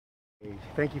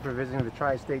Thank you for visiting the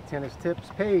Tri-State Tennis Tips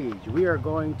page. We are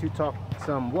going to talk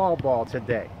some wall ball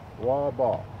today. Wall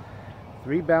ball.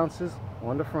 3 bounces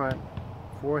on the front,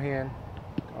 forehand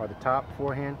or the top,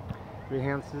 forehand, 3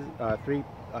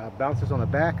 bounces on the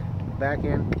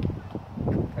backhand,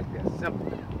 like this.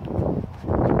 Simple.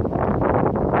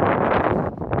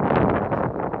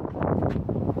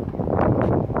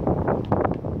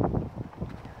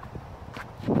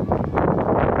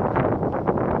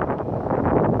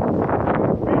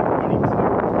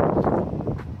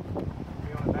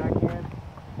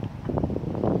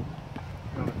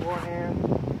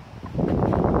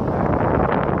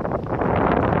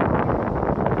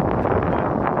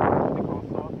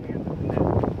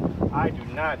 I do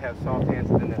not have soft hands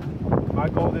in the net. My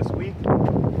goal this week is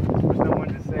for someone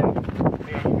to say,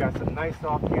 "Man, you got some nice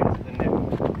soft hands in the net."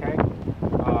 Okay?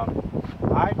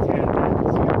 I tend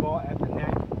to see the ball at the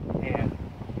net and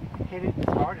hit it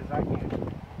as hard as I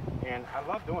can, and I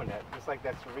love doing that. Just like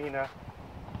that Serena,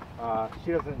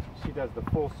 she does the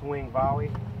full swing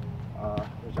volley,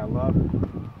 which I love, and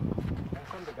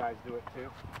some of the guys do it too.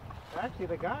 Actually,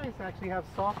 the guys actually have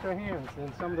softer hands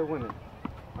than some of the women.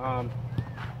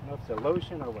 It's a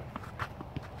lotion or what?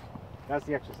 That's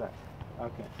the exercise.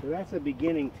 Okay, so that's a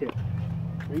beginning tip.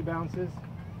 3 bounces,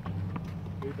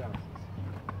 3 bounces,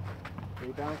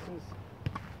 3 bounces,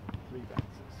 3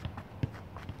 bounces.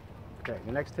 Okay,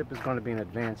 the next tip is going to be an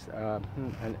advanced,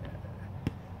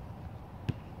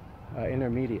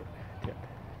 intermediate.